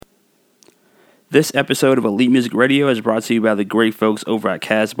This episode of Elite Music Radio is brought to you by the great folks over at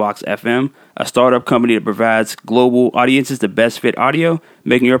Castbox FM, a startup company that provides global audiences the best fit audio,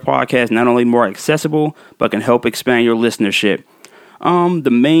 making your podcast not only more accessible, but can help expand your listenership. The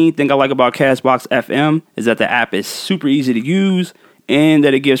main thing I like about Castbox FM is that the app is super easy to use and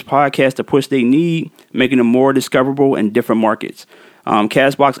that it gives podcasts the push they need, making them more discoverable in different markets.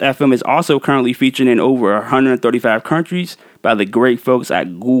 Castbox FM is also currently featured in over 135 countries by the great folks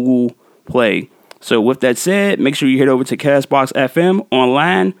at Google Play. So with that said, make sure you head over to Castbox FM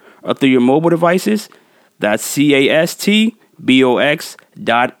online or through your mobile devices. That's castbox.fm.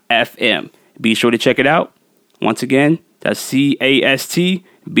 Be sure to check it out. Once again, that's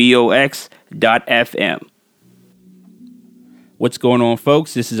castbox.fm. What's going on,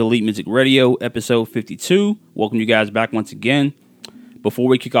 folks? This is Elite Music Radio, episode 52. Welcome you guys back once again. Before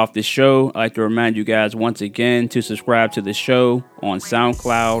we kick off this show, I'd like to remind you guys once again to subscribe to the show on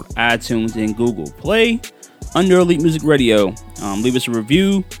SoundCloud, iTunes, and Google Play under Elite Music Radio. Leave us a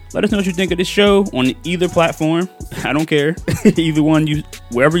review. Let us know what you think of this show on either platform. I don't care. Either one,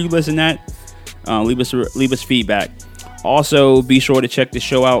 wherever you listen at, leave us feedback. Also, be sure to check the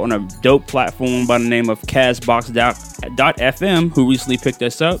show out on a dope platform by the name of Castbox.fm, who recently picked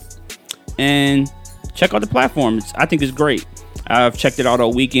us up. And check out the platform. I think it's great. I've checked it out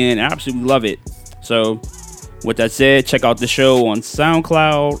all weekend. I absolutely love it. So, with that said, check out the show on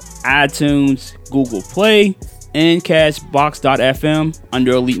SoundCloud, iTunes, Google Play, and Castbox.fm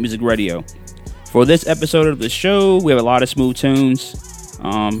under Elite Music Radio. For this episode of the show, we have a lot of smooth tunes.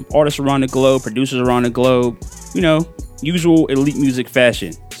 Artists around the globe, producers around the globe. You know, usual Elite Music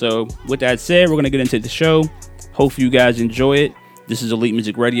fashion. So, with that said, we're going to get into the show. Hope you guys enjoy it. This is Elite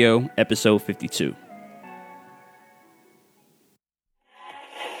Music Radio, episode 52.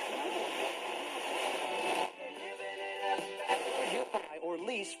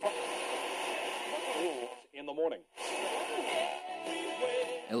 In the morning.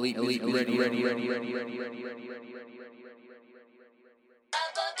 Elite ready.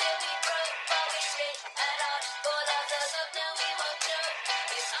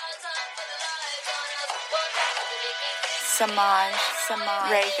 Samaj,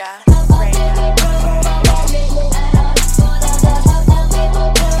 Rega.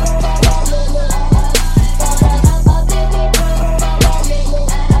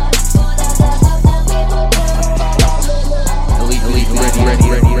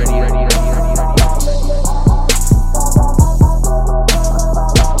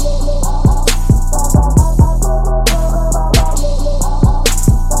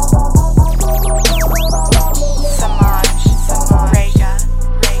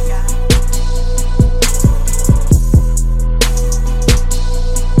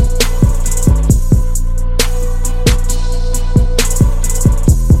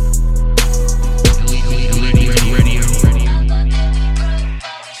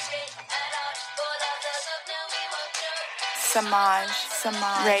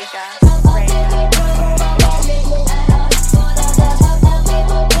 Samaj, Rega.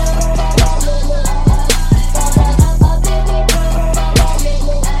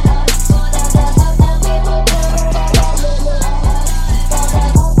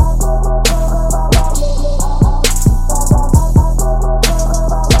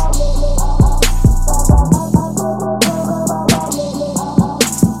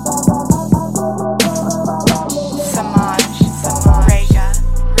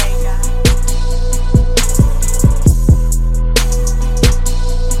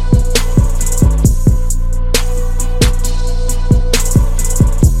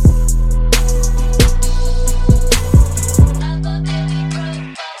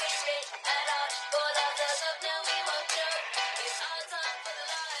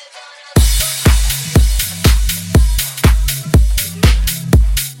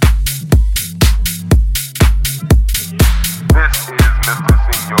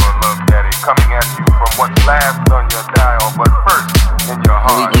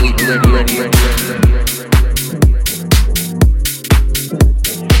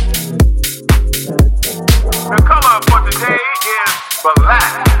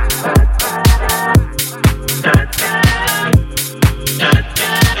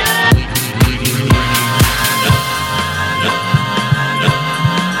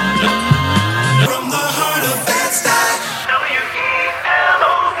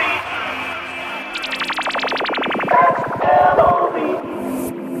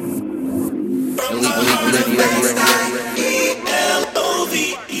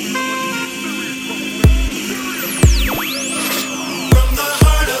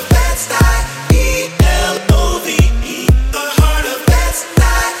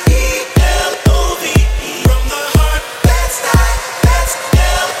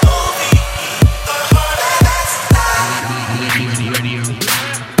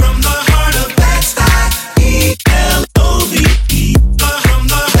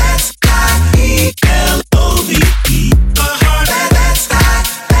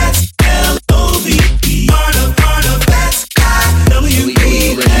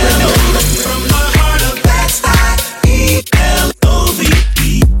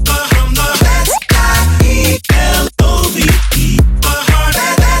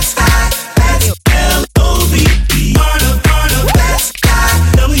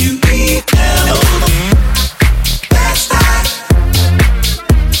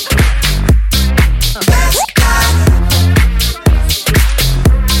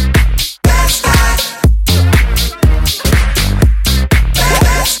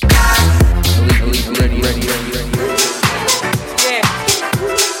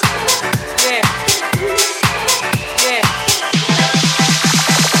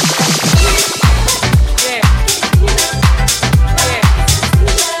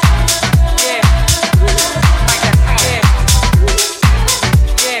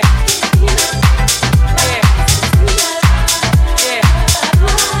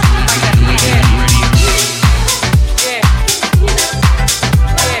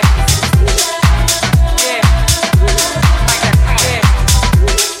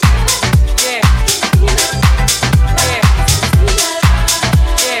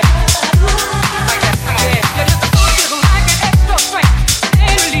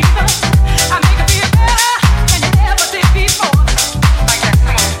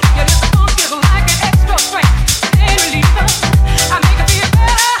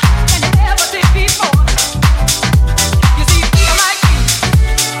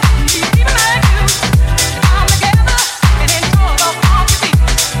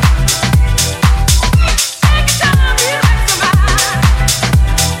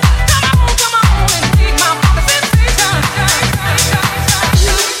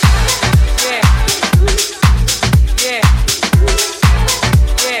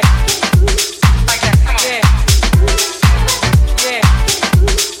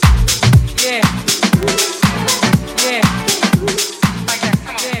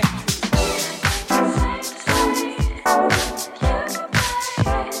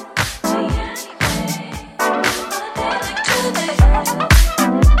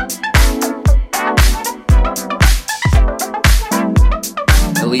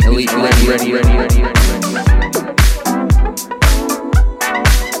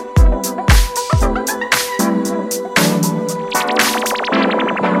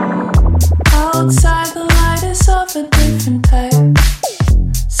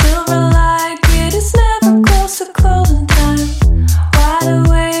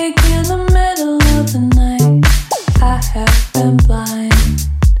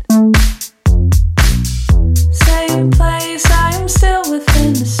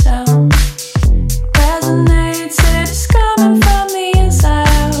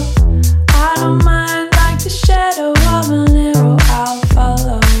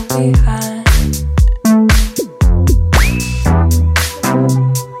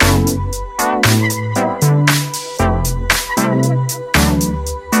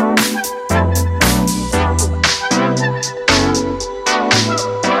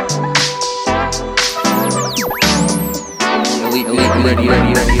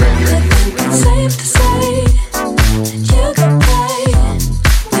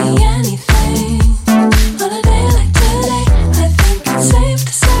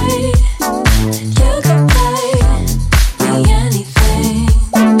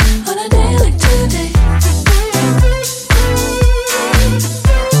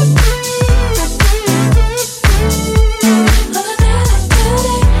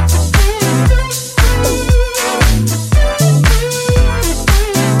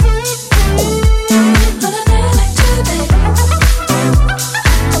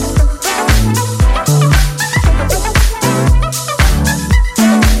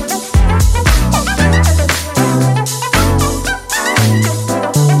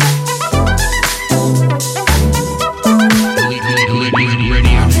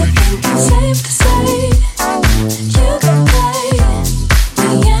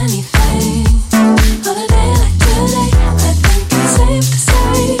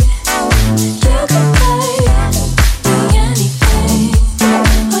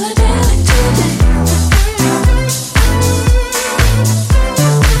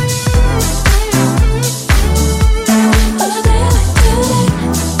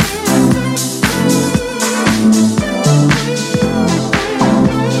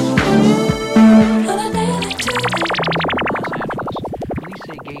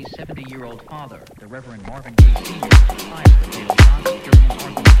 Reverend Marvin Gaye Sr. fired for fatal shots during an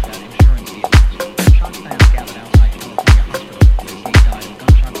argument about insurance deals. Shots found gathered outside California Hospital where Gaye died of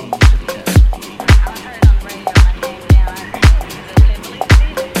gunshot wounds to the chest. I heard on the radio when I came down.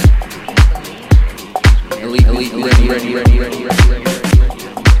 Elite.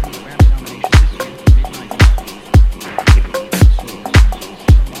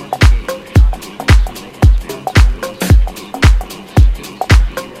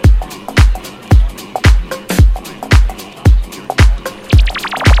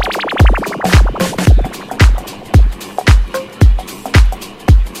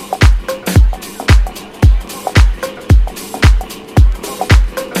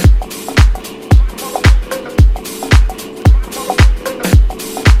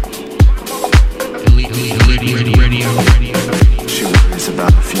 She worries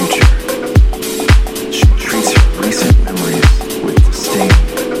about the future. She treats her recent memories with disdain.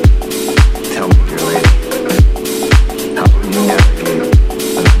 Tell me, dear lady, how will you navigate an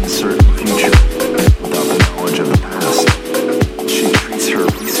uncertain future without the knowledge of the past? She treats her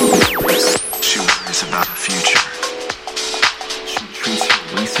recent memories. She worries about the future. She treats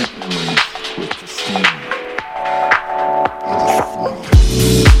her recent memories with disdain.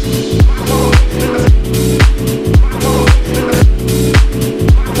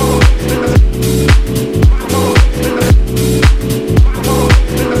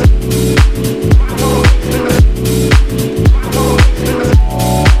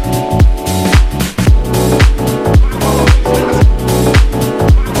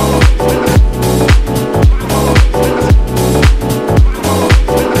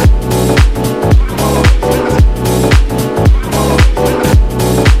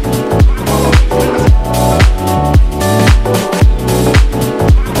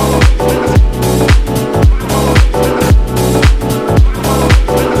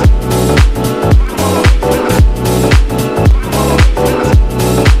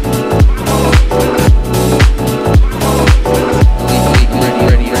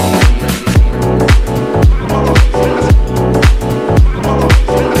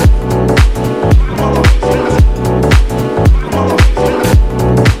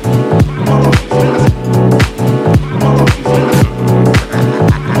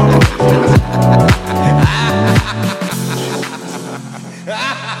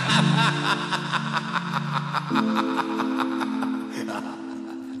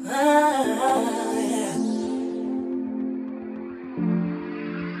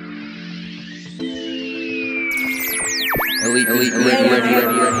 Elite. Yeah.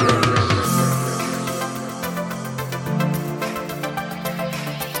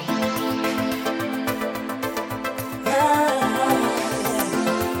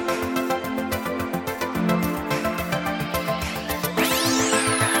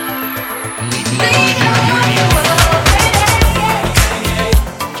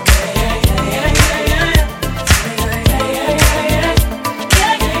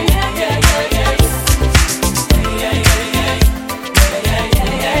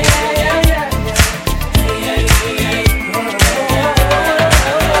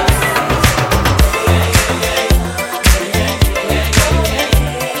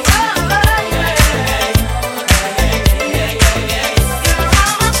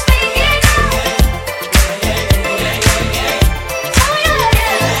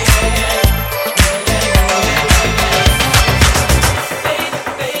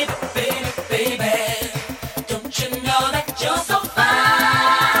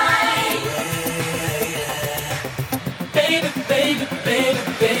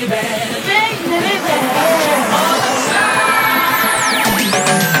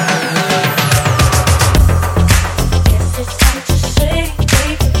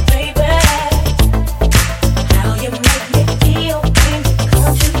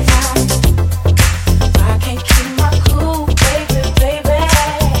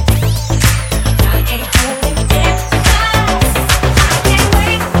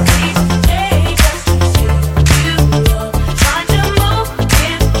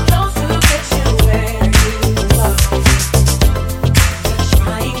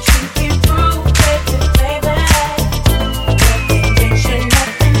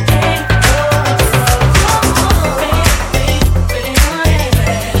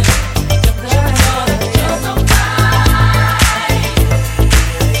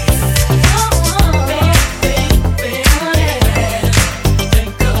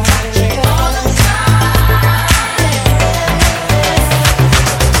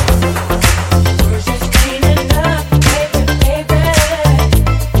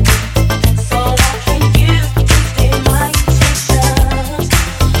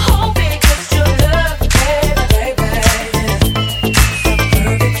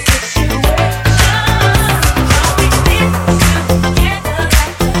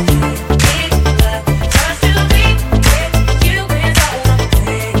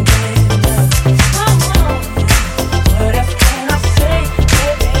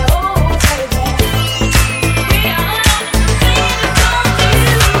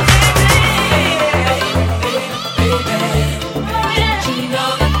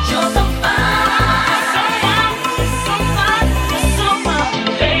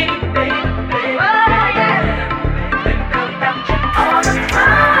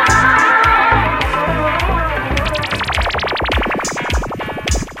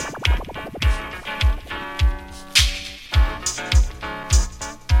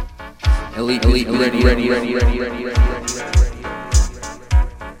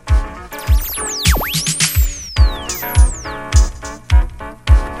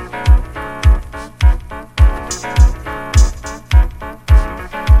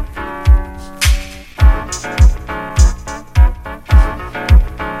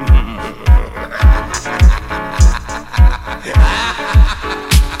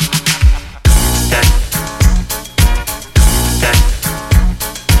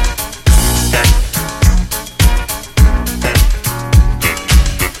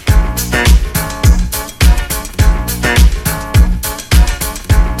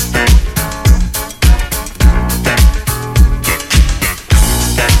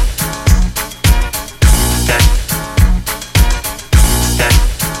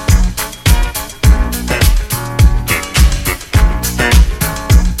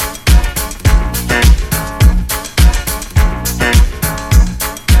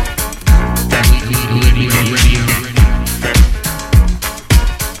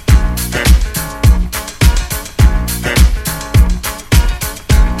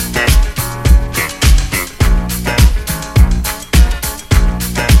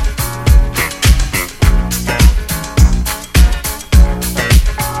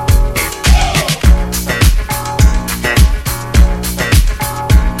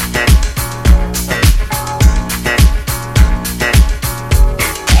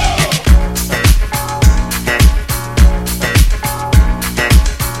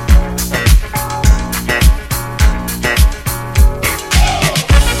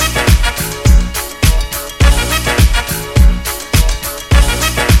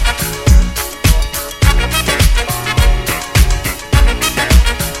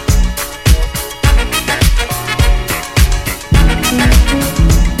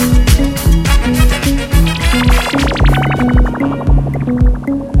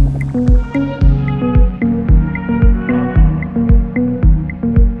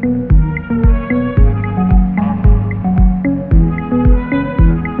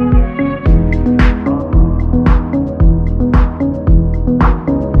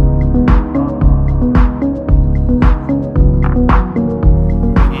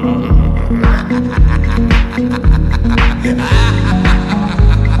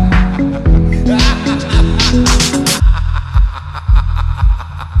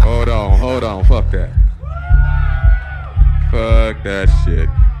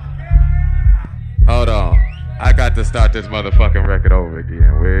 I got to start this motherfucking record over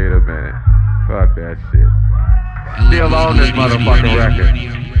again. Wait a minute. Fuck that shit. Still on this motherfucking record.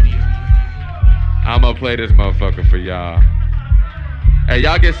 I'ma play this motherfucker for y'all. Hey,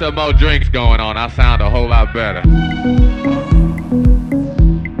 y'all get some more drinks going on. I sound a whole lot better.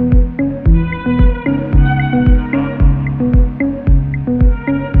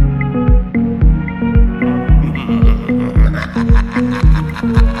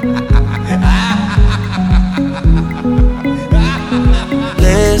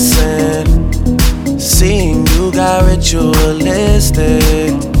 Listen, seeing you got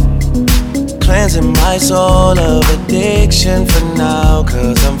ritualistic, cleansing my soul of addiction for now,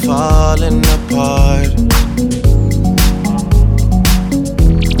 'cause I'm falling apart.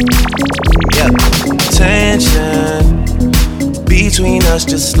 Yeah, tension between us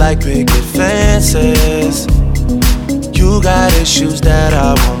just like picket fences. You got issues that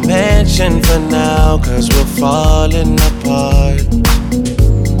I won't mention for now, 'cause we're falling apart.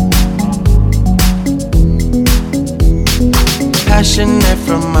 Passionate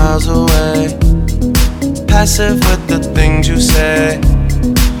from miles away, passive with the things you say,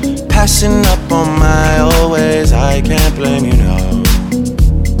 passing up on my old ways. I can't blame you, no.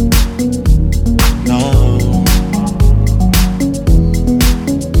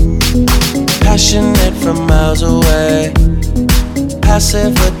 Passionate from miles away,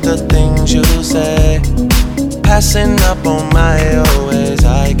 passive with the things you say, passing up on my old ways.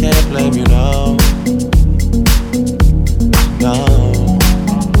 I can't blame you, no. No.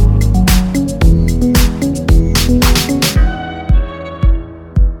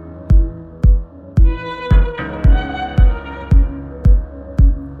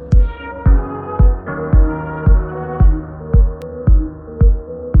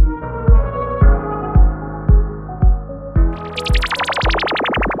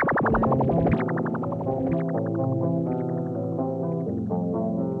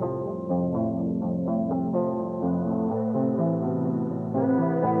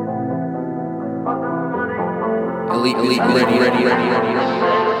 Elite ready.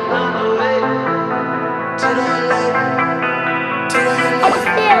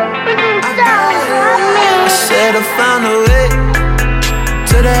 Said I found a way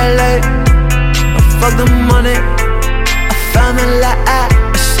to that light. I fuck the money, I found the light.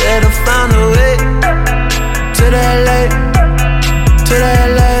 I said I found a way to that light, to that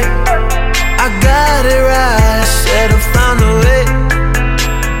light. I got it right. I said I found a way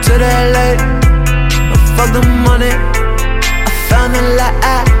to that light. I fuck the money, I found the light.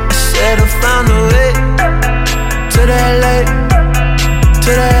 I said I found a way to that light,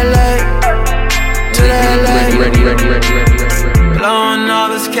 to that light. Ready. Blowing all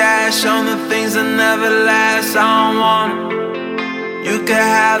this cash on the things that never last. I don't want it, you can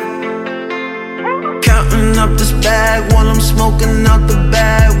have it. Counting up this bag while I'm smoking out the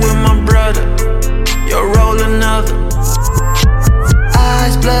bag with my brother. You'll roll another.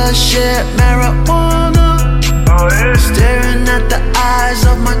 Eyes bloodshot, marijuana. Staring at the eyes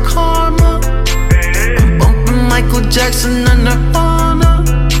of my karma. I'm bumping Michael Jackson and Nirvana.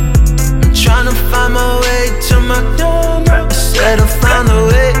 Trying to find my way to my donor. I said I found a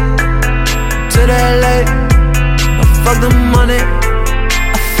way to that light. I fuck the money,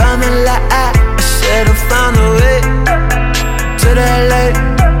 I found the light. I said I found a way to that light,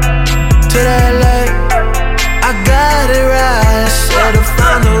 to that light. I got it right. I said I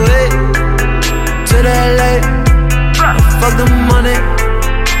found a way to that light. I fuck the money,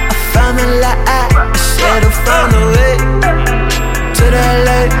 I found the light. I said I found a way to that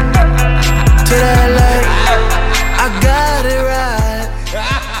light, to that light. I got it right.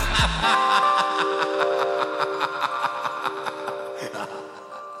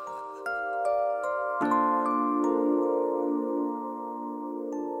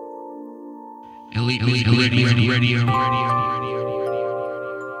 Elite radio.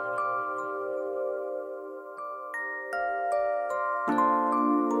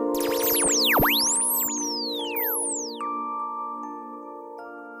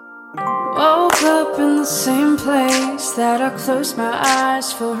 Woke up in the same place that I closed my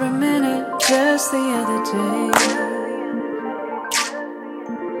eyes for a minute just the other day.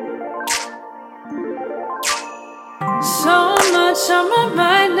 So much on my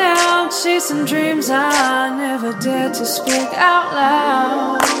mind now, chasing dreams I never dared to speak out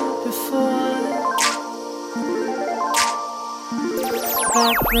loud before.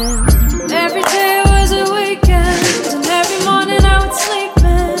 Back then, every day was a weekend, and every morning I would sleep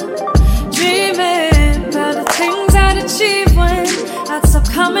dreaming about the things I'd achieve when I'd stop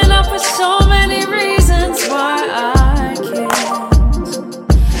coming up with so many reasons why I can't.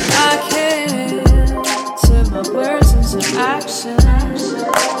 To my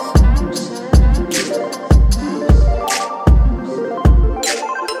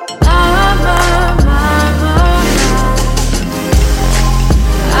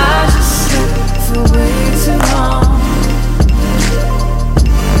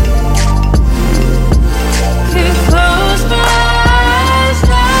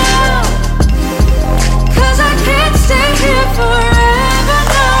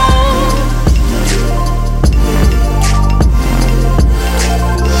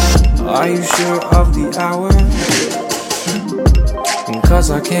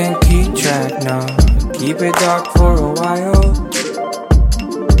can't keep track now. Keep it dark for a while.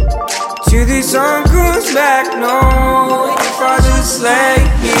 Till the sun comes back, no. If I just lay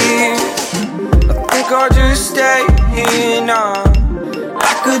here, I think I'll just stay here now.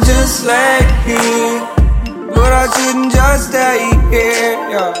 I could just lay here, but I shouldn't just stay here,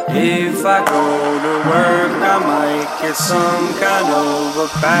 yeah. If I go to work, I might get some kind of a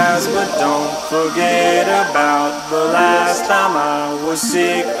pass, but don't forget about the last time I was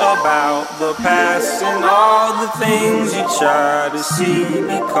sick, about the past and all the things you try to see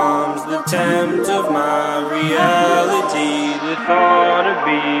becomes the tempt of my reality. The thought of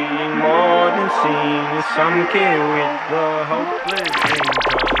being more than seen is some kid with the hopeless dream.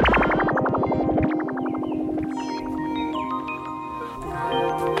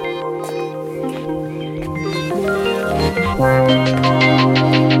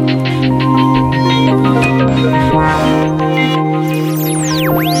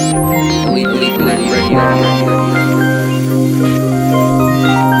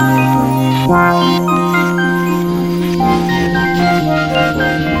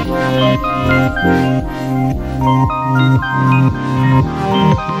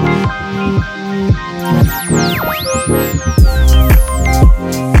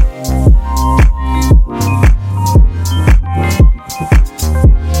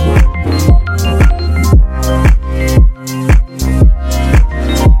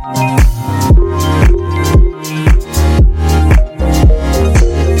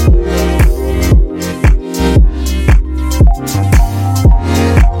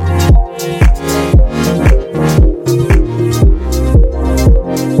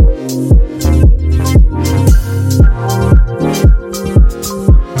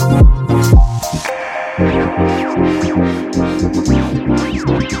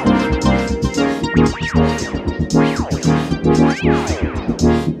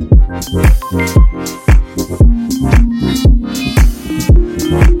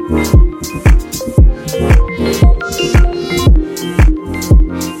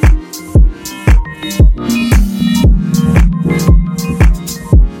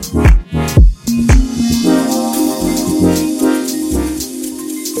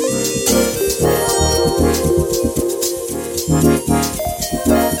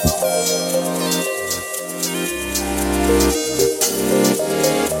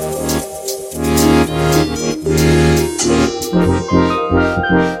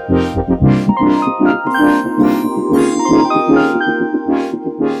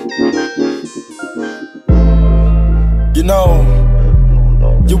 You know,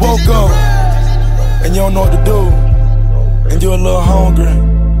 you woke up and you don't know what to do, and you're a little hungry.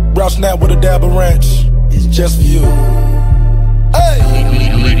 Brown snap with a dab of ranch, it's just for you. Hey!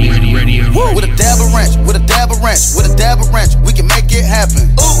 Woo. With a dab of ranch, with a dab of ranch, with a dab of ranch, we can make it happen.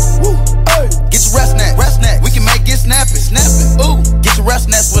 Ooh, woo. Hey. Get your rest snack, we can make it snappin', snappin'. Ooh, get your rest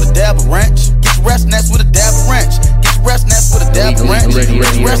nest with a dab of ranch, get your rest nest with a dab of ranch, get your rest nest with a dab of ranch, get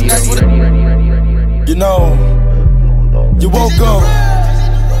your rest nest with a. You know, you woke up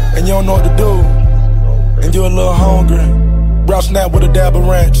and you don't know what to do, and you're a little hungry. Brown snap with a dab of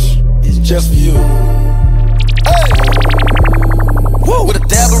ranch, it's just for you. Hey! Woo. With a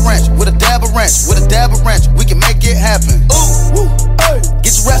dab of ranch, with a dab of ranch, with a dab of ranch, we can make it happen. Ooh, woo. Hey.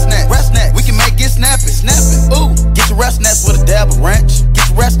 Get your rest snack, we can make it snappin', snappin'. Ooh, get your rest nest with a dab of ranch, get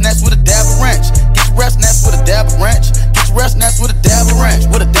your rest nest with a dab of ranch, get your rest nest with a dab of ranch, get your rest nest with a dab of ranch,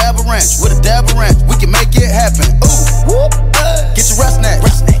 with a dab of ranch, with a dab of ranch, we can make it happen. Ooh, whoop. Hey. Get your rest snack,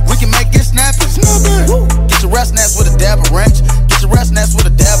 we can make it snappin', snappin'. Get your rest nest with a dab of ranch, get your rest nest with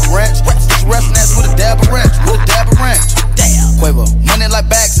a dab of ranch, get your rest nest with a dab of ranch, with a dab of ranch. Damn. Quavo, money like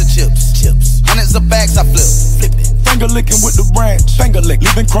bags of chips, hundreds of bags I flip it. Finger licking with the branch, finger lick,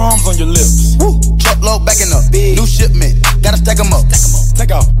 leaving crumbs on your lips. Woo. Truckload backing up, big. New shipment, gotta stack 'em up.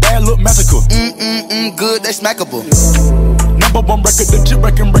 Take out, bad look magical. Good, they smackable. Number one record, the chip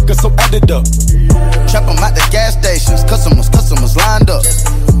wrecking record, so add it up. Trap 'em at the gas stations, customers lined up.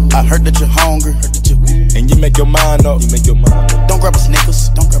 I heard that you're hungry, and you make your mind up. Don't grab a Snickers,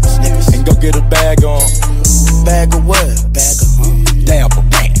 and go get a bag on. Bag of what? Bag of dab of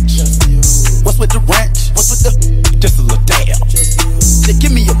ranch. What's with the ranch? What's with the? Just a little dab. Just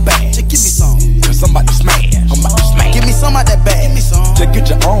give me your bag. Just give me some. Cause I'm about to smash. Give me some out that bag. Give me some. Just get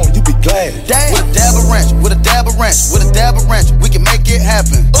your own, you be glad. Damn. With a dab of ranch, with a dab of ranch, with a dab of ranch, we can make it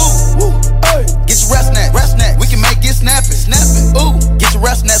happen. Ooh, woo. Hey. Get your rest snack, we can make it snappin'. Ooh, get your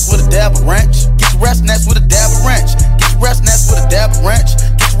rest nest with a dab of ranch, get your rest nest with a dab of ranch, get your rest nest with a dab of ranch,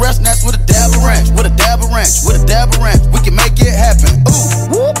 get your rest nest with a dab of ranch, with a dab of ranch, with a dab of ranch, we can make it happen.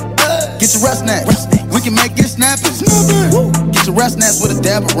 Ooh, whoop. Get your rest snack, we can make it snappin'. Ooh. Get your rest nest with a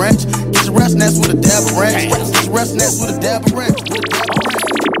dab of wrench. Get your rest nest with a dab of wrench. Get your rest nest with a dab of wrench.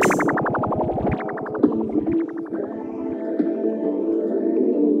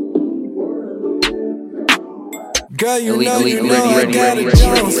 Girl, you know I got a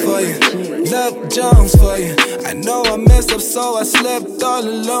Jones for you. Love Jones for you. I know I messed up, so I slept all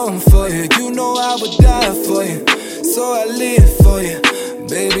alone for you. You know I would die for you, so I live for you.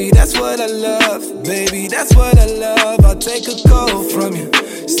 Baby, that's what I love. Baby, that's what I love. I'll take a call from you.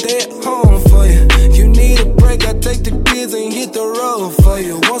 Stay at home for you. You need a break, I'll take the kids and hit the road for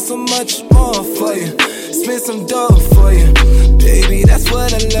you. Want so much more for you. Spend some dough for you. Baby, that's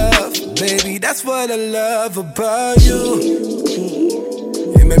what I love. Baby, that's what I love about you.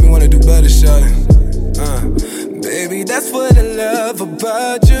 You make me wanna do better, shawty. Baby, that's what I love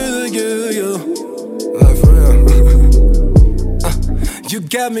about you. For real. You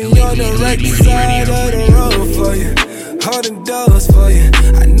got me on the right side of the road for you. Holding doors for you.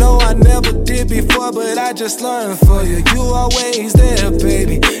 I know I never did before, but I just learned for you. You always there,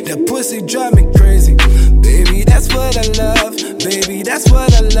 baby. That pussy drive me crazy. Baby, that's what I love. Baby, that's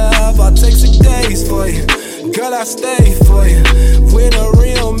what I love. I'll take 6 days for you. Girl, I'll stay for you. When a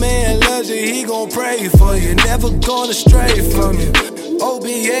real man loves you, he gon' pray for you. Never gonna stray from you.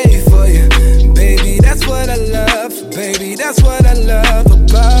 OBA for you. Baby, that's what I love. Baby, that's what I love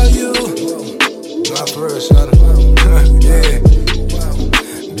about you. Not for real, shut up. Yeah.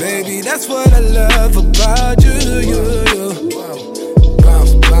 Baby, that's what I love about you.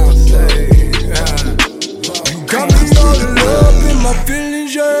 Bounce, say. You got me all up in my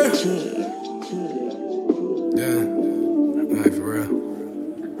feelings, yeah. Yeah, like for real.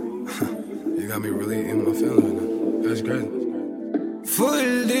 You got me really in my feelings. That's great. For a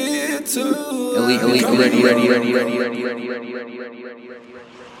little. Elite, ready. Ready.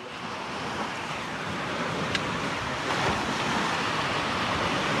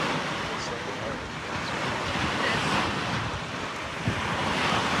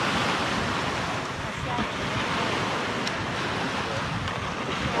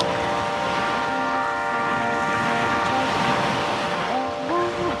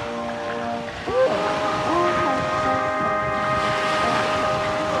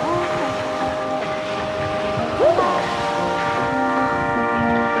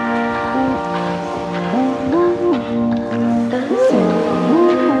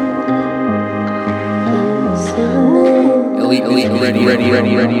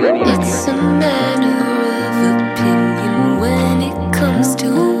 It's a matter of opinion when it comes to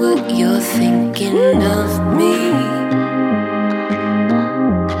what you're thinking of me.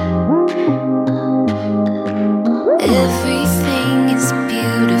 Everything is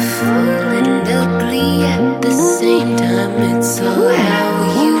beautiful and ugly at the same time. It's all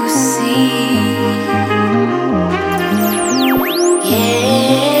how you see. Yeah.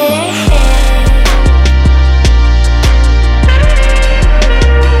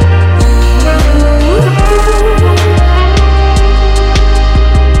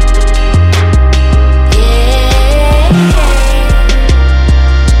 Yeah.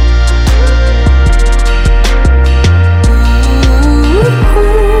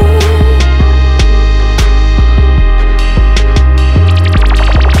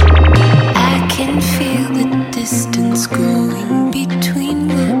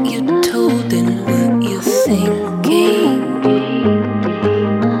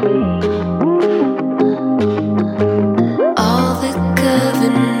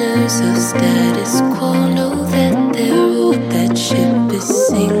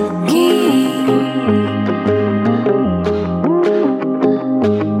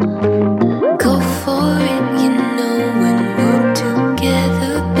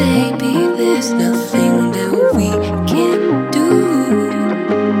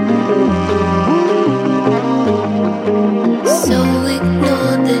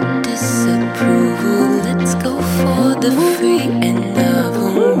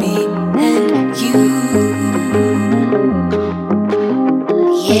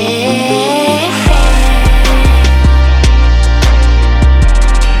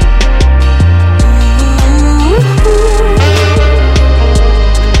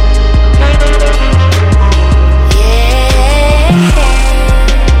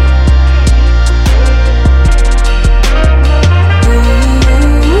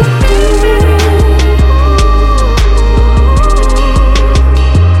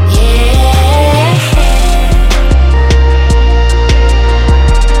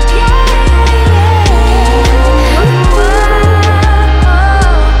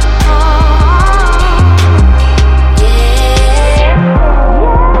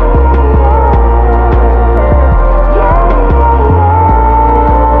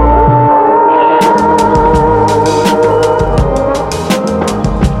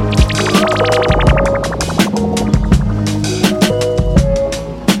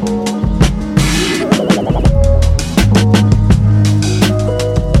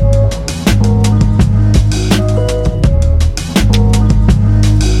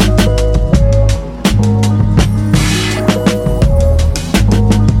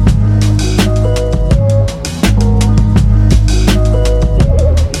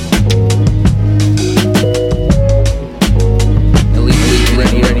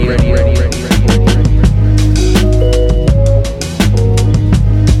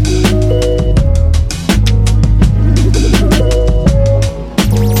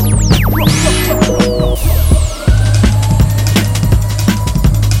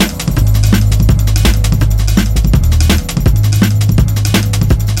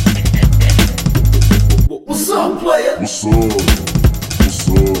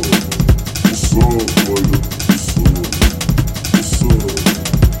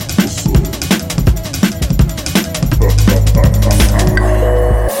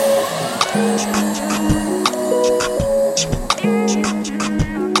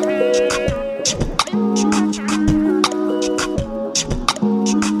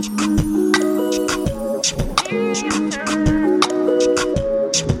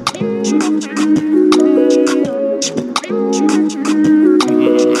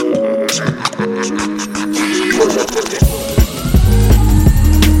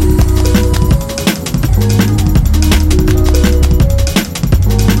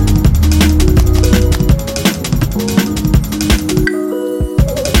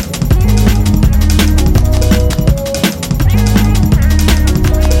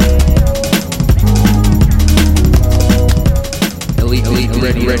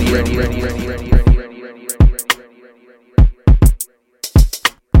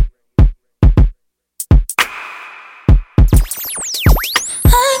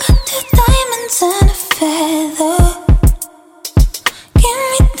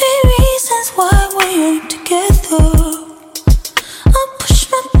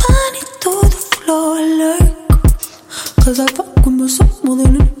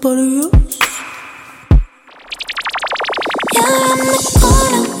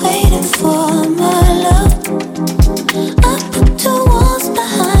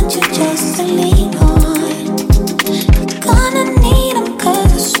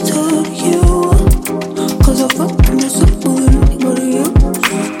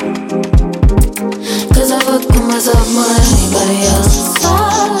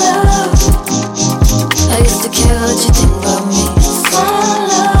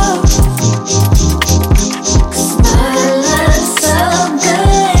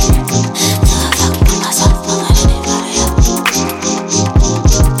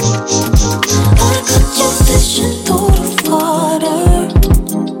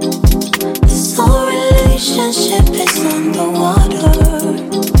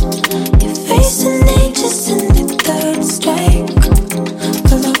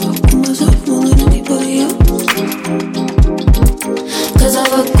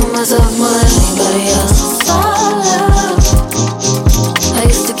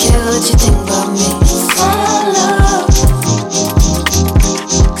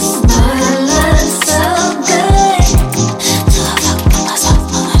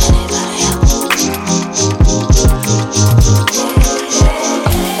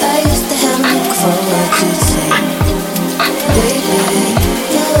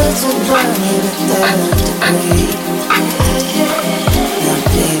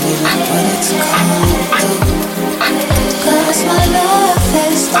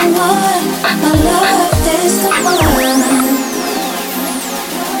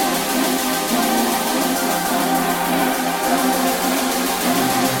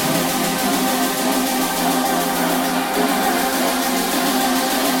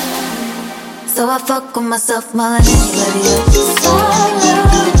 So I fuck with myself more than anybody else.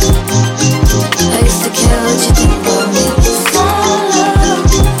 I used to care what you think about me.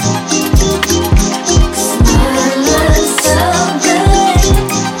 Smiling so good.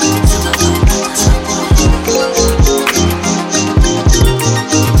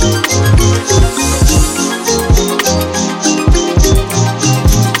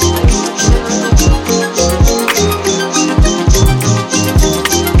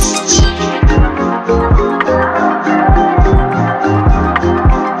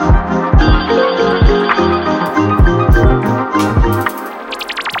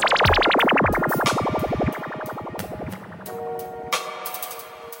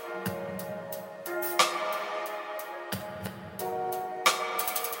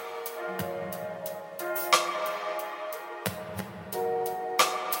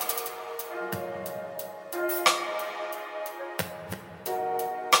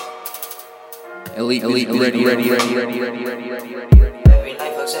 Elite, ready. Every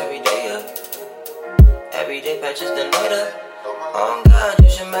night fucks every day up. Every day patches the night up. Oh God, you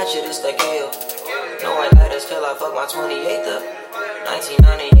should match it, it's the kill. No white lighters till I fuck my 28th up.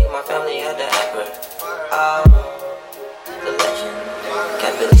 1998, my family had the Acra. The legend.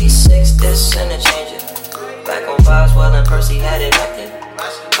 Kept at least 6 discs and a changer. Back on Boswell and Percy had it acting.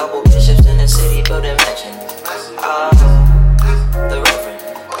 Couple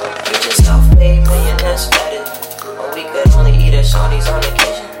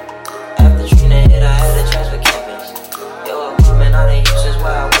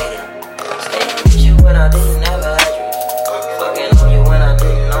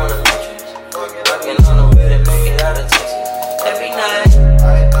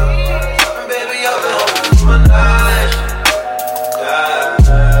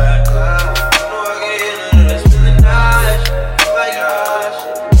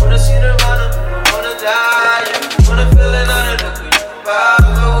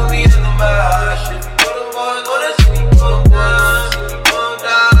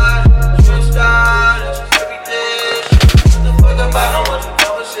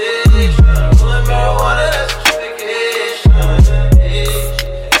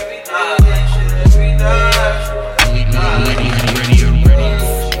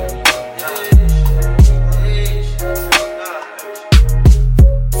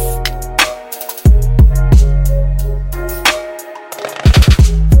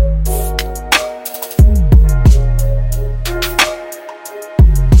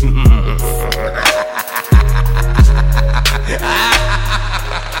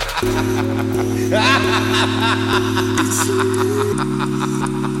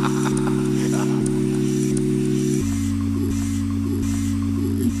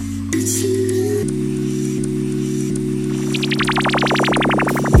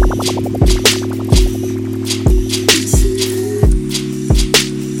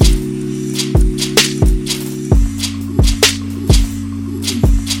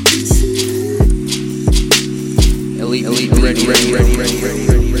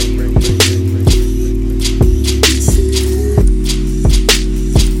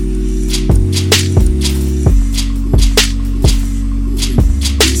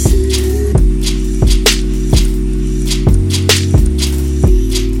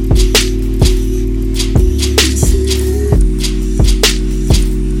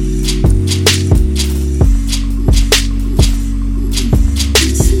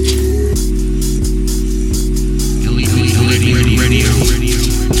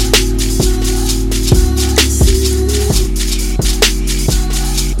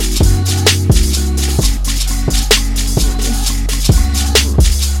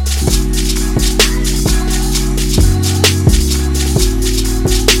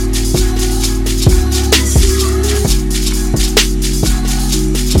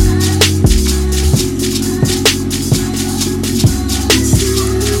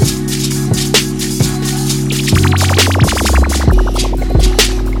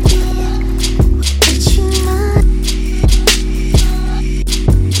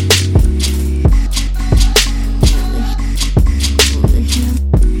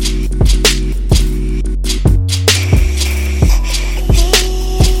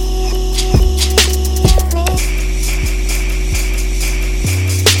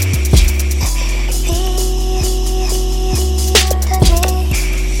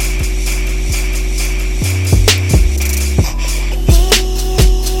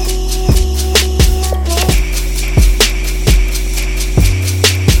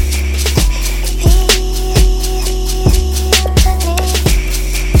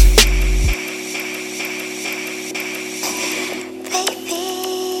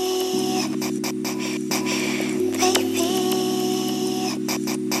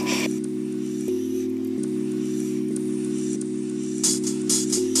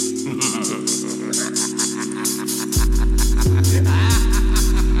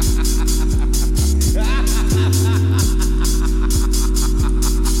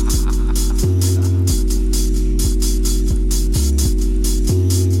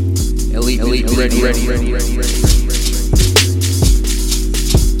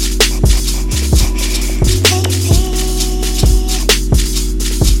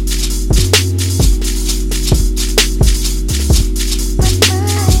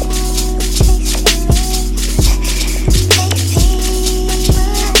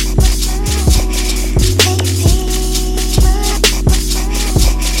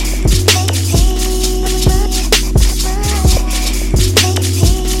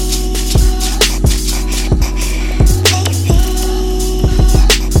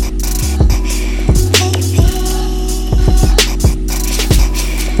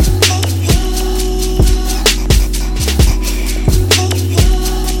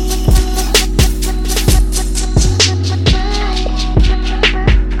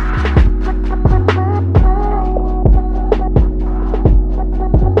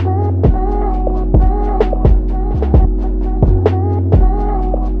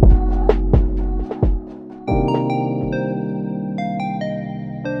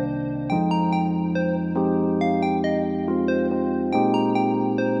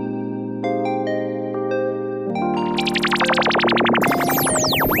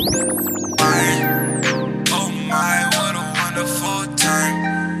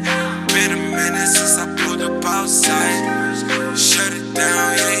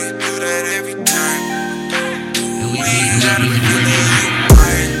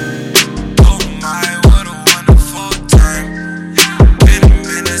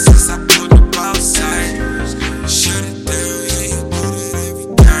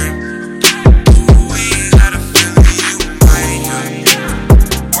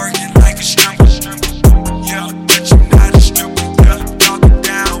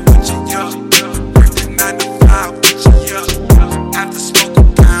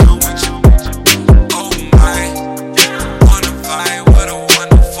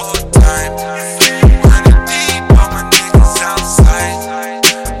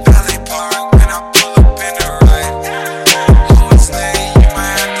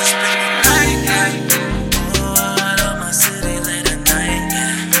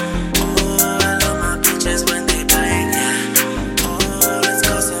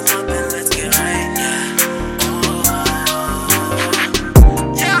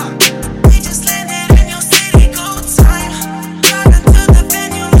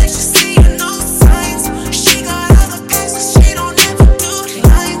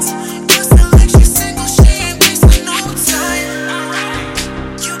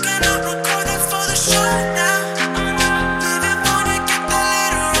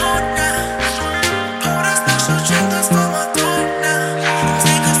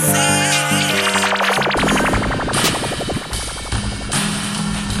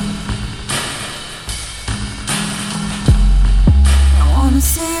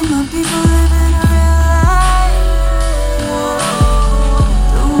people living a real life,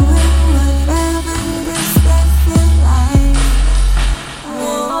 doing whatever it is they feel like.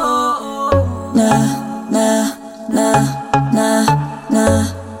 Nah, nah, nah, nah, nah,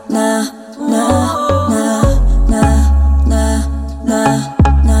 nah, nah, nah, nah, nah, nah,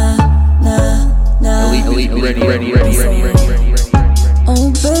 nah, nah, nah. Elite ready. Oh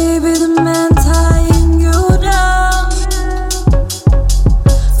baby, the man tying you down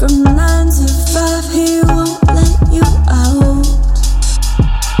from 9 to 5, he won't let you out.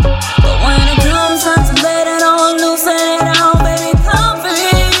 But when it comes time to let it all loose, let it out, baby, come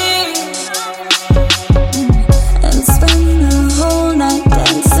free and spend the whole night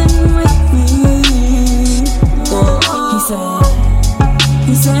dancing with me.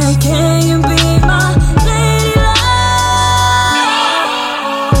 He said, can you be my lady love?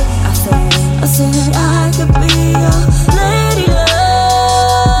 I said I could be your lady love.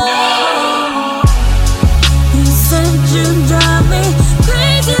 He said you drive me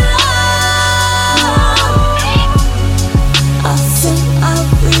crazy love. I said I'll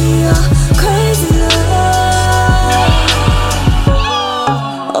be your crazy love.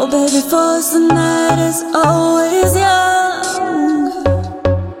 Oh baby, first the night is always young.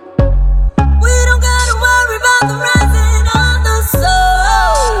 We don't gotta worry about the rising of the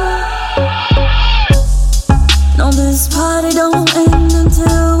sun. No, this party don't end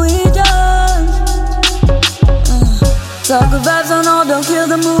until we done. Talk of vibes on all, don't kill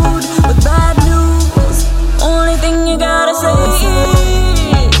the mood with bad news. Only thing you gotta say is,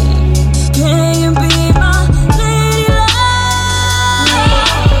 can you be my lady love?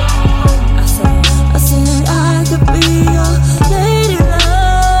 I said I could be your lady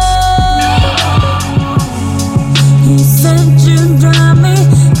love. He said you drive me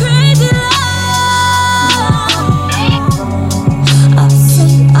crazy love. I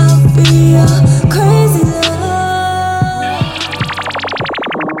said I'll be your crazy love.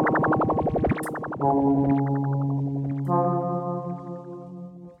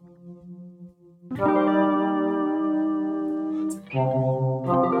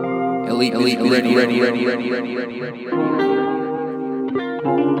 Elite ready.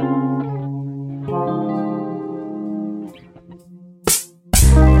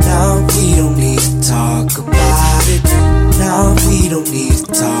 Now we don't need to talk about it. Now we don't need to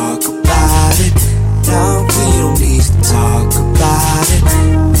talk about it. Now we don't need to talk about it.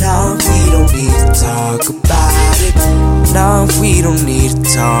 Now we don't need to talk about it. Now we don't need to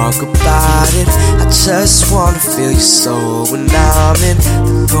talk about it. I just wanna feel your soul when I'm in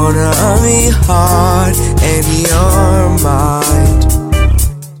the corner of your heart and your mind.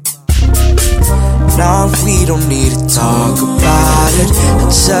 Now we don't need to talk about it. I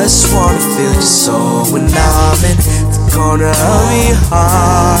just wanna feel your soul when I'm in the corner of your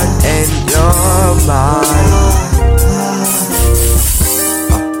heart and your mind.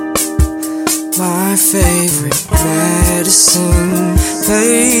 My favorite medicine,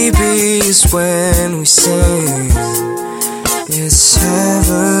 baby, is when we sing. It's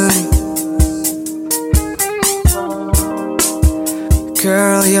heaven.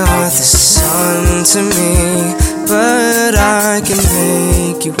 Girl, you're the sun to me, but I can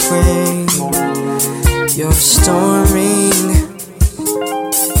make you rain. You're storming.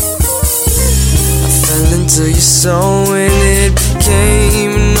 I fell into your soul and it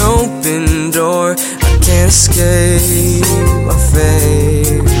became an open door. I can't escape my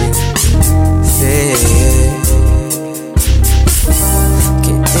favorite thing.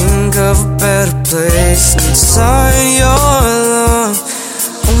 Can't think of a better place inside your love.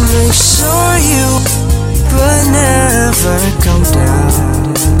 I'll make sure you but never come down.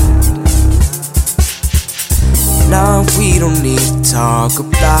 Now we don't need to talk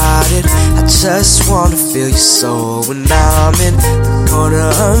about it. I just wanna feel your soul when I'm in the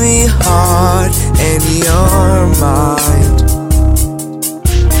corner of your heart and your mind.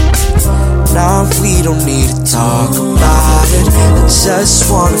 Now we don't need to talk about it. I just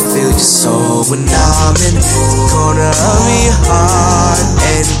wanna feel your soul when I'm in the corner of your heart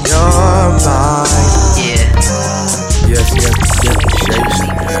and your mind. Yeah. Yes,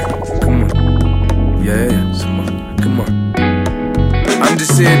 come on. Yeah, come on. I'm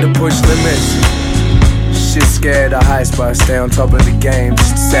just here to push limits. Shit scared of heights, but I stay on top of the game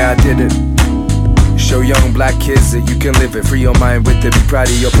just to say I did it. Show young black kids that you can live it. Free your mind with it, be proud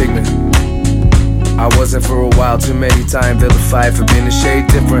of your pigment. I wasn't for a while, too many times vilified for being a shade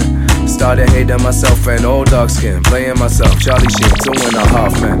different. Started hating myself and old dark skin, playing myself, Charlie shit,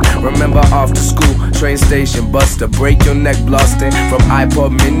 2.5 man. Remember after school, train station, buster, break your neck blasting from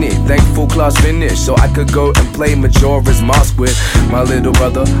iPod mini. Thankful class finished, so I could go and play Majora's Mask with my little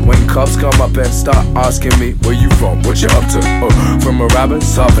brother. When cops come up and start asking me, where you from, what you up to? Oh, from a rabbit,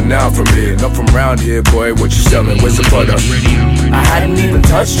 half an hour from here. Not from round here, boy, what you selling, where's the product? I hadn't even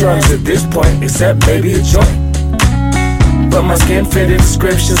touched drugs at this point, except maybe a joint. But my skin fit the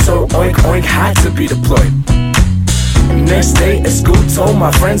description, so oink oink had to be deployed. Next day at school, told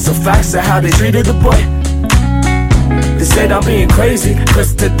my friends the facts of how they treated the boy. They said I'm being crazy,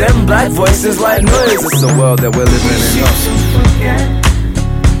 cause to them black voices like noise. It's the world that we're living in.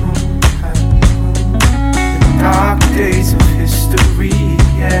 The dark days of history,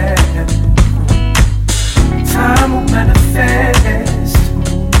 yeah. Time will manifest the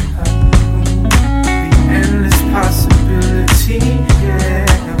endless possibility, yeah.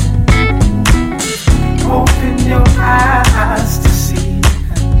 Open your eyes to see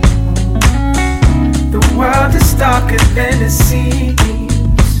the world is darker than it seems.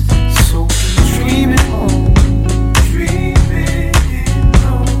 So keep dreaming on, dreaming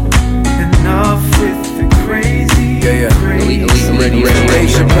on. Enough with the crazy, crazy. Ray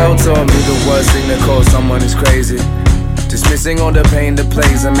Chappelle told me the worst thing to call someone is crazy. Dismissing all the pain that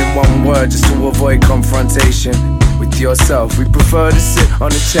plays them in one word just to avoid confrontation with yourself. We prefer to sit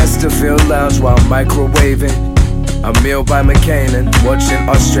on the Chesterfield lounge while microwaving a meal by McCain, watching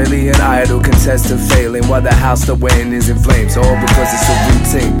Australian Idol contestant failing while the house they're wearing is in flames. All because it's a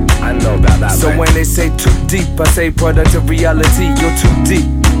routine. I know about that. So when they say too deep, I say product of reality, you're too deep.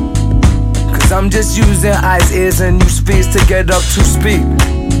 Cause I'm just using eyes, ears and new speeds to get up to speed.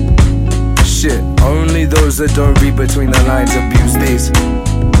 Shit, only those that don't read between the lines abuse these.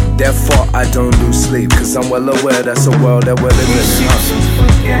 Therefore I don't lose sleep, cause I'm well aware that's a world that we're living in.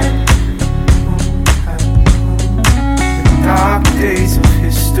 The dark days of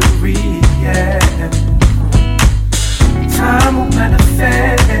history, yeah. Time will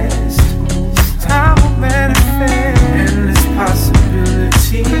manifest. Time will manifest. Endless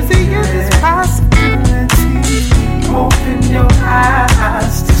possibility. Endless possibility. Open your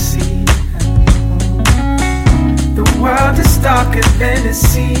eyes to see the world is darker than it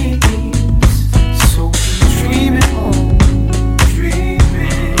seems. So keep dreaming on,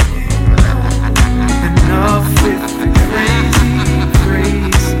 dreaming on. Enough with the crazy,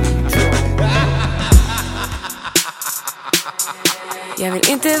 crazy Jag vill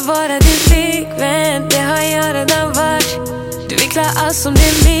inte vara din flickvän, det har jag redan varit. Du vill klä allt som det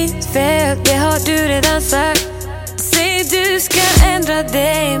är mitt fel, det har du redan sagt. Säg du ska ändra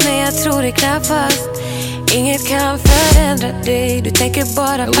dig, men jag tror det knappast. Inget kan förändra dig, du tänker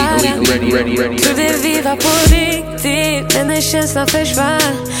bara para. Trodde vi var på riktigt, men den känslan försvann.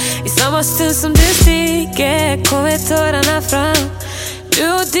 I samma stund som du stiger kommer tårarna fram.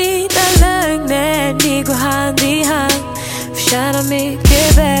 Du och dina lögner, ni går hand i hand. Förtjänar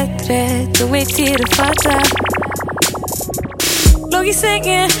mycket bättre, tog mig tid att fatta. Låg i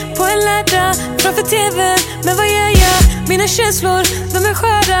sängen på en lärda framför tvn, men vad gör jag? Mina känslor, de är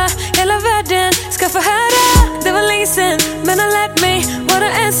sköra. Hela världen ska få höra. Det var länge sen, men har lärt mig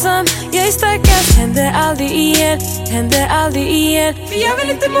vara ensam. Jag är starkast, händer aldrig igen. Händer aldrig igen. För jag vill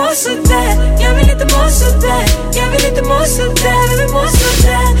inte må sådär. Jag vill inte må sådär. Jag vill inte må sådär. Jag vill må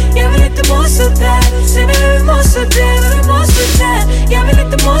sådär. Jag vill inte må sådär. Säg mig hur vi må sådär. Jag vill må sådär. Jag vill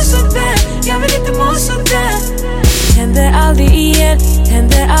inte må sådär. Jag vill inte må sådär. Händer aldrig igen,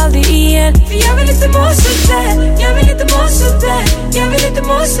 händer aldrig igen. För jag vill inte må sådär. Jag vill inte må sådär. Jag vill inte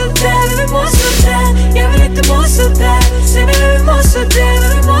må sådär. Jag vill må sådär. Jag vill inte må sådär. Säg mig hur vi må sådär. Jag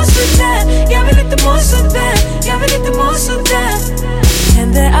vill må sådär. Jag vill inte må sådär. Jag vill inte må sådär.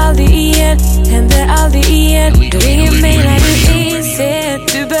 Händer aldrig igen, händer aldrig igen. Du ringer mig när du inser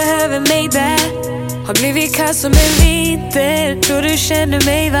du behöver mig där. Har blivit kall som en vinter. Tror du känner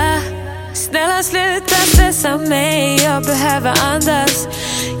mig va? Snälla sluta stressa mig, jag behöver andas.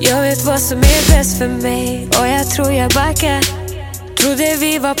 Jag vet vad som är bäst för mig och jag tror jag backar. Trodde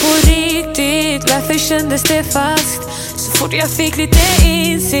vi var på riktigt, varför kändes det falskt? Så fort jag fick lite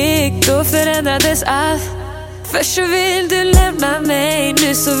insikt, då förändrades allt. Först så vill du lämna mig,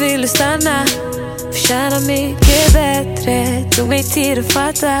 nu så vill du stanna. Förtjänar mycket bättre, tog mig tid att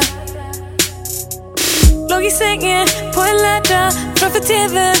fatta. Låg i sängen på en lärda framför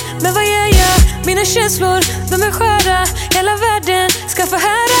tvn, men vad gör jag? Mina känslor, de är sköra. Hela världen ska få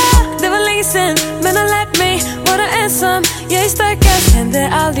höra. Det var länge sen, men har lärt mig vara ensam. ensam, jag är starkast. Händer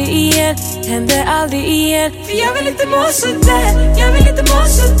aldrig igen, händer aldrig igen. För jag vill inte må sådär, jag vill inte må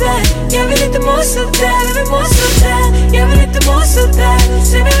sådär. Jag vill inte må sådär, jag vill må sådär. Jag vill inte må sådär,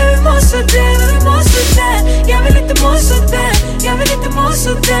 säg mig jag vill må sådär, jag vill må sådär. Jag vill inte må sådär, jag vill inte må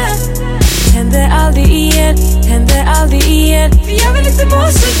sådär. Händer aldrig igen, händer aldrig igen. För jag vill inte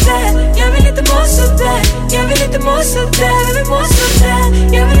må sådär, jag vill inte må sådär. Jag vill inte må sådär, jag vill må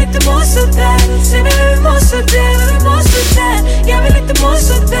sådär. Jag vill inte må sådär, säg mig jag vill må sådär, jag vill må sådär. Jag vill inte må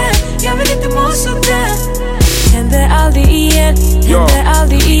sådär, jag vill inte må sådär. Händer aldrig igen, händer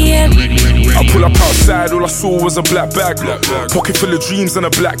aldrig igen. I pull up outside, all I saw was a black bag. Pocket full of dreams and a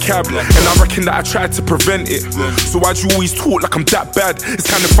black cab. And I reckon that I tried to prevent it. So why'd you always talk like I'm that bad? It's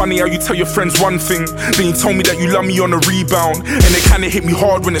kinda funny how you tell your friends one thing, then you told me that you love me on a rebound. And it kinda hit me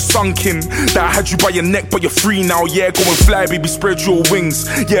hard when it sunk in, that I had you by your neck but you're free now. Yeah, go and fly baby, spread your wings.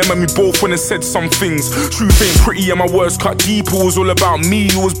 Yeah, man, we both went and said some things. Truth ain't pretty and my words cut deep. It was all about me,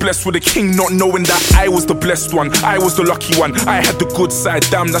 you was blessed with a king, not knowing that I was the blessed one. I was the lucky one, I had the good side,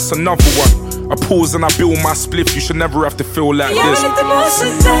 damn that's another one. I pause and I build my spliff, you should never have to feel like Jag this. vill inte må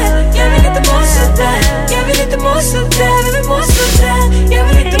sådär, jag vill inte må sådär. Jag vill inte må sådär, jag vill må sådär. Jag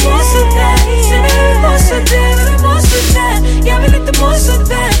vill inte må sådär, säg mig jag vill må sådär, jag vill må sådär. Jag vill inte må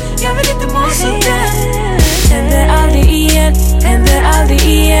sådär, jag vill inte må sådär. Händer aldrig igen, händer aldrig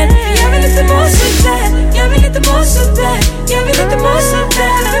igen. Jag vill inte må sådär, jag vill inte må sådär. Jag vill inte må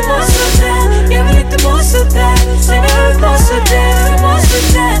sådär, jag vill må sådär. Jag vill inte må sådär, säg mig jag vill må sådär, jag vill må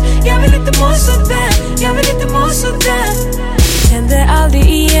sådär. Jag vill inte må sådär, jag vill inte må sådär. Händer aldrig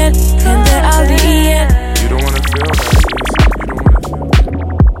igen, händer aldrig igen. You don't wanna feel that.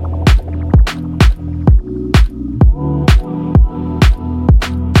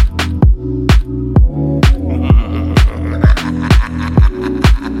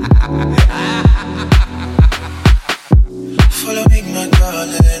 Follow me, my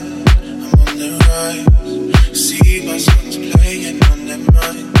darling, I'm on the rise. See my songs playing on their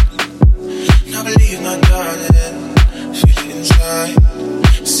mind. Now believe, my darling, feel it inside.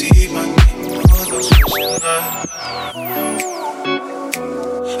 See my name, all those flashing lights.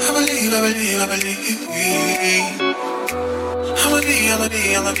 I believe, I believe, I believe.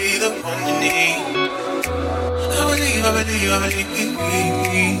 I'ma be the one you need. I believe, I believe, I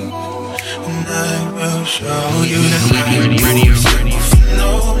believe. And I will show you that I am for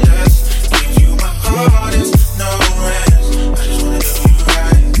no less. Give you my hardest, no rest. I just wanna do you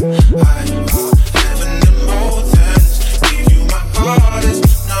right. I want heaven and both ends. Give you my hardest,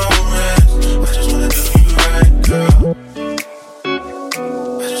 no rest. I just wanna do you right, girl.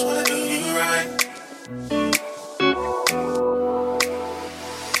 I just wanna do you right.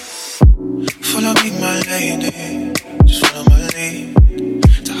 Follow me, my lady. Just follow my lead.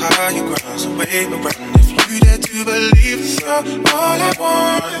 To higher grounds away, but right if you dare to believe it's all I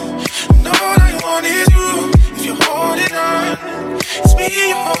want. And all I want is you. If you're holding on, it's me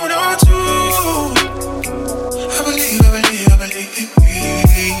you hold on to. I believe, I believe, I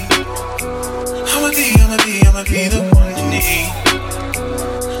believe. I'ma be the one you need.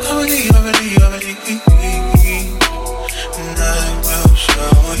 I believe, I believe, I believe. And I will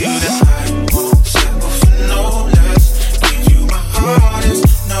show you that I won't settle for no less. Give you my hardest,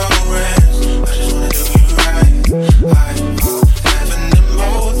 no rest. I just wanna do you right. I want heaven and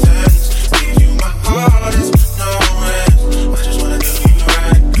both ends. Give you my hardest, no rest. I just wanna do you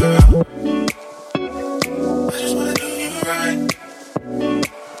right, girl. I just wanna do you right.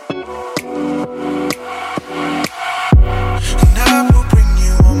 And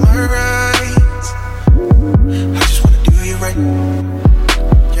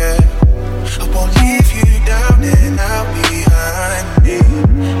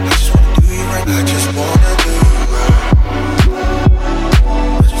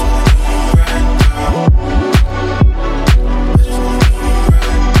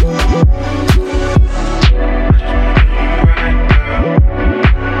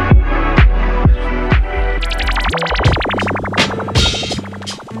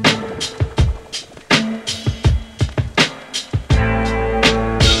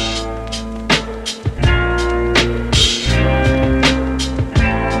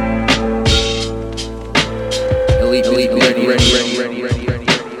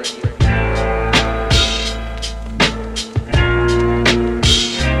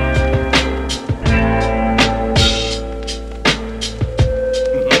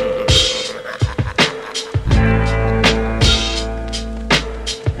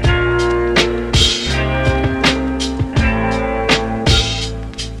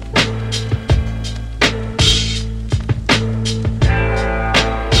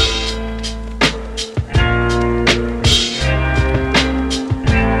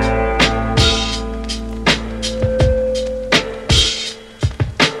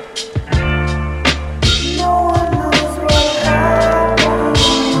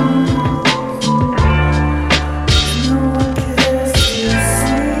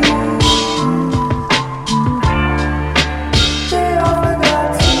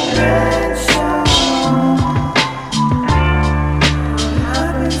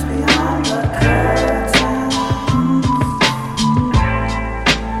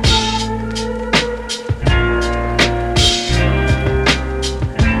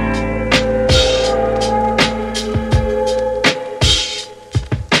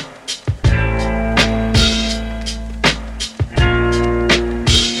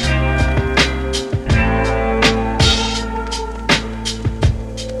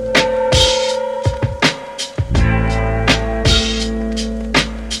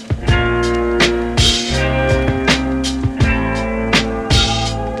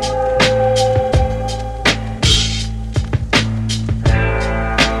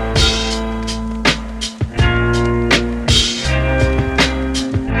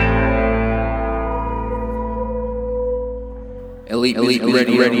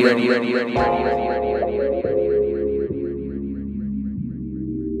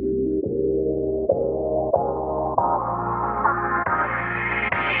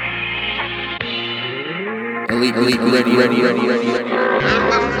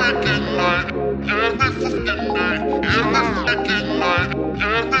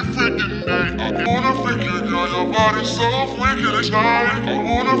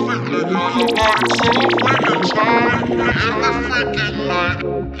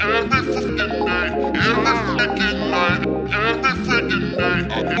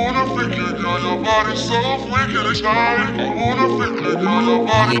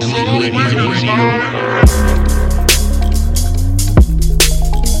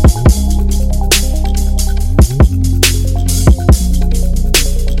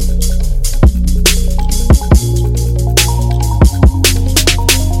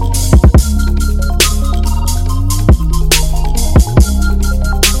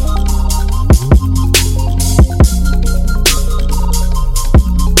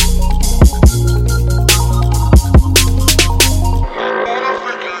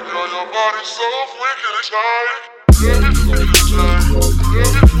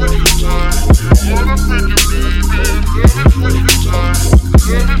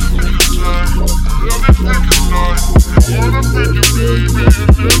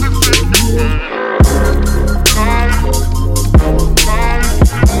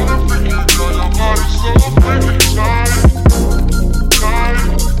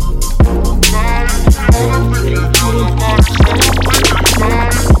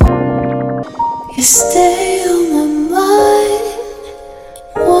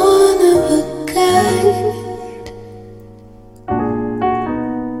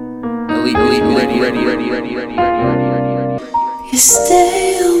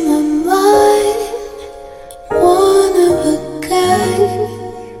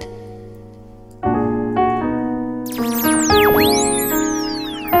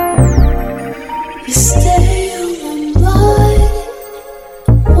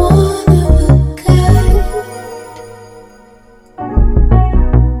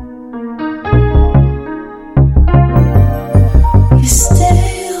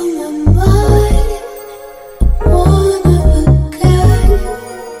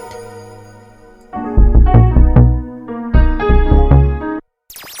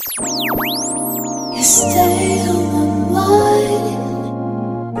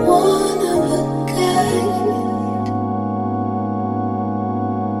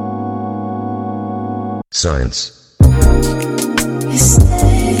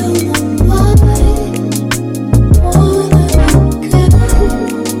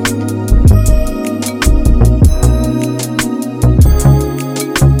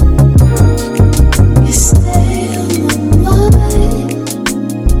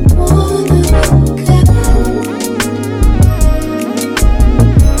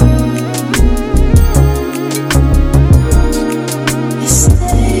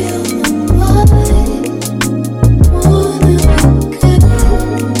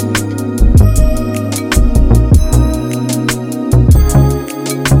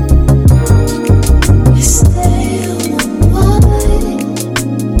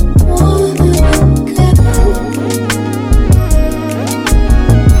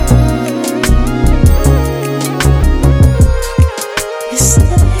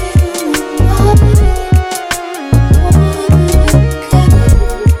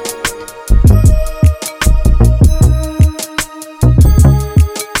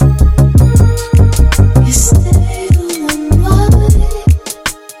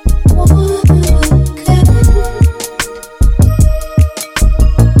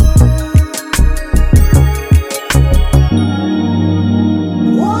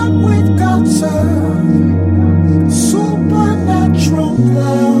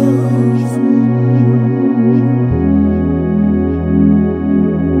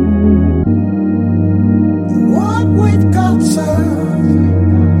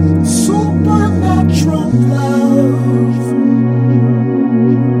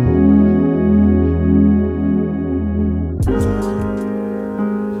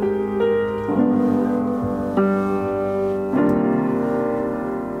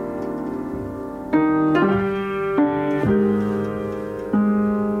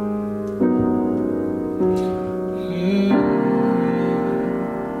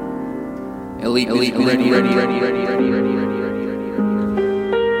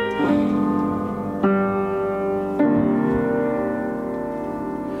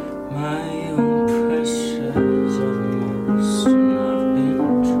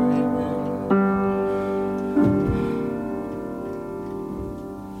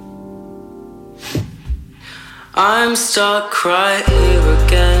I'm stuck right here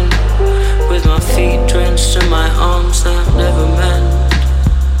again, with my feet drenched and my arms that never mend.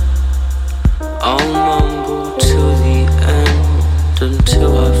 I'll mumble to the end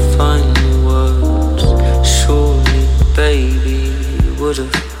until I find the words. Surely, baby, you would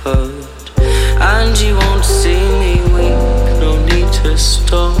have heard. And you won't see me weep, no need to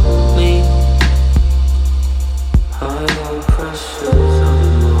stop me. I want pressures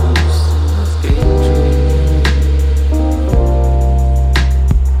on most I've been dreaming.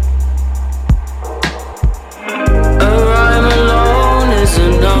 A rhyme alone is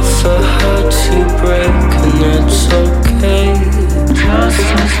enough for her to break, and that's okay. Just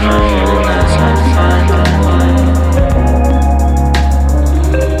as long as I find a way.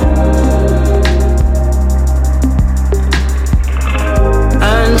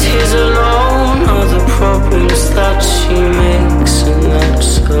 And his alone are the problems that she makes, and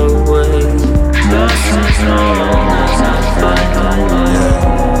that's her way. Just as long as I find a way.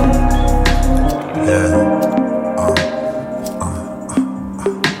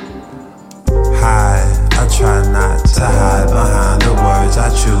 Hide, I try not to hide behind the words I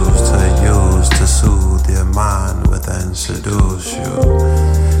choose to use to soothe your mind within seduce you.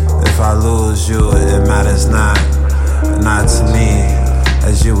 If I lose you, it matters not to me.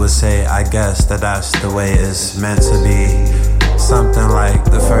 As you would say, I guess that's the way it's meant to be. Something like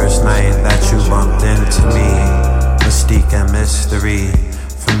the first night that you bumped into me. Mystique and mystery,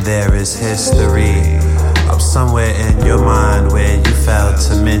 from there is history. Up somewhere in your mind where you failed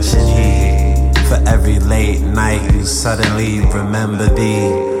to mention he. For every late night you suddenly remember thee.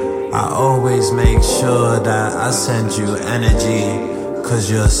 I always make sure that I send you energy, 'cause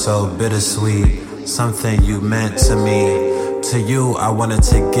you're so bittersweet, something you meant to me. To you I wanted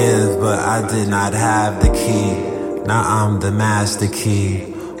to give, but I did not have the key. Now I'm the master key.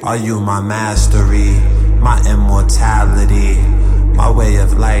 Are you my mastery, my immortality, my way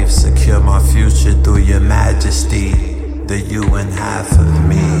of life? Secure my future through your majesty, the you and half of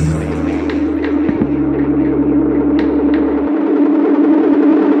me.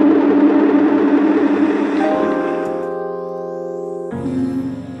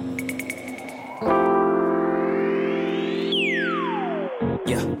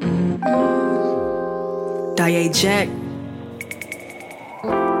 Dye Jack,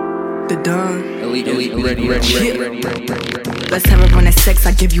 the Don. Ready. Let's have a run at sex,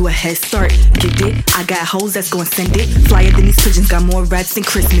 I give you a head start. Get it? I got hoes that's gon' send it. Flyer than these pigeons, got more rats than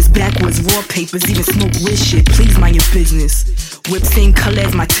Christmas. Backwoods, raw papers, even smoke with shit. Please mind your business. Whip same color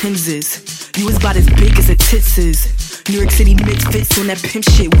as my Timbs is. You was about as big as a tits is. New York City misfits on that pimp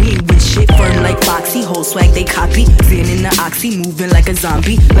shit. We ain't with shit. Fern like Foxy, whole swag they copy. Zen in the oxy, moving like a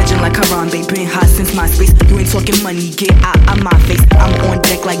zombie. Legend like Harambe, been hot since MySpace. You ain't talking money, get out of my face. I'm on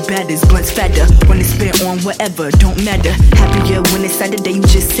deck like badders, blunts fatter. When it's spit on whatever, don't matter. Happier when it's Saturday, you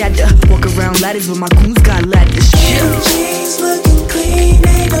just sadder. Walk around ladders with my goons got ladders. Your jeans looking clean,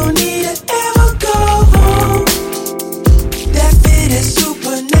 they don't need to ever go home. That fit is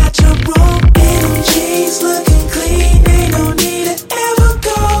supernatural. And them jeans looking clean, they don't need to ever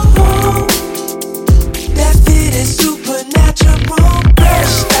go home. That fit is supernatural.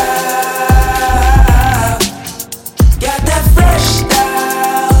 Fresh style, got that fresh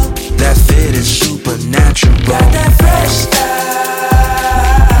style. That fit is supernatural. Got that fresh style,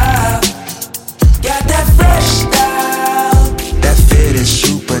 got that fresh style. That fit is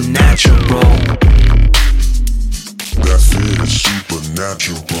supernatural. That fit is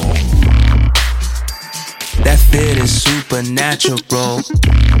supernatural. That fit is supernatural.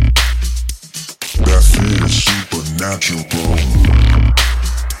 That fit is supernatural.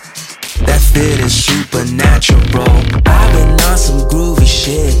 That fit is supernatural. I've been on some groovy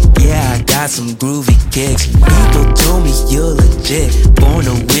shit. Yeah, I got some groovy kicks. People told me you're legit, born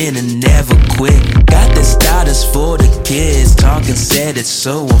to win and never quit. Got the starters for the kids. Talking said it's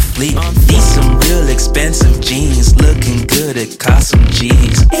so on fleek. Need some real expensive jeans, looking good, it cost some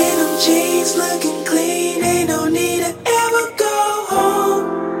G's. And them jeans looking clean, they don't need to ever go home.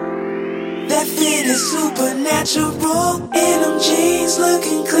 That fit is supernatural. And them jeans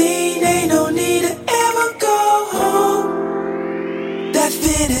looking clean, they don't need to ever go home. That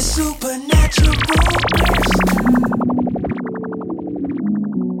fit is supernatural.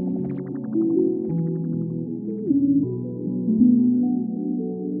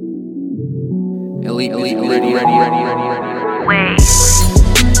 Ready. Wait.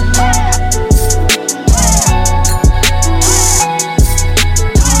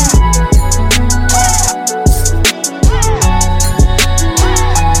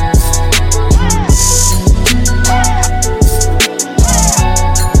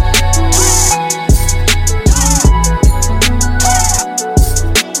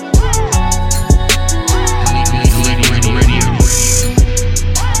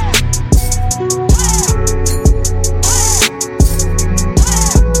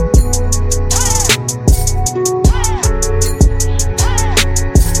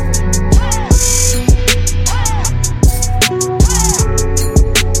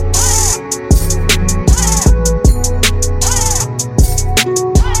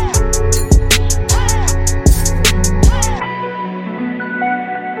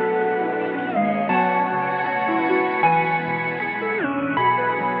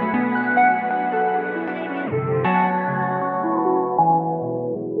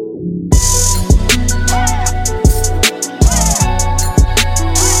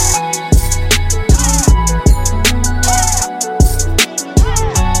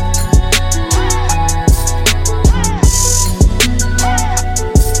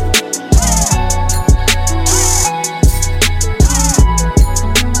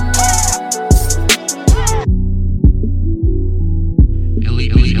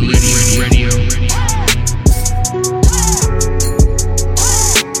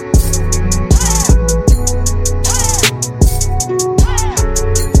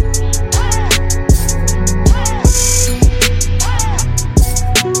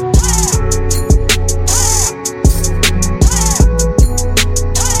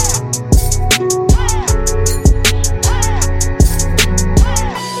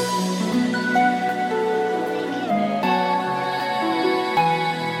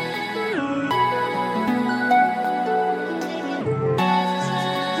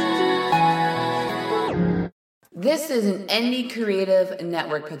 This is an Indie Creative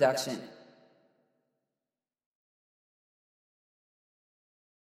Network production.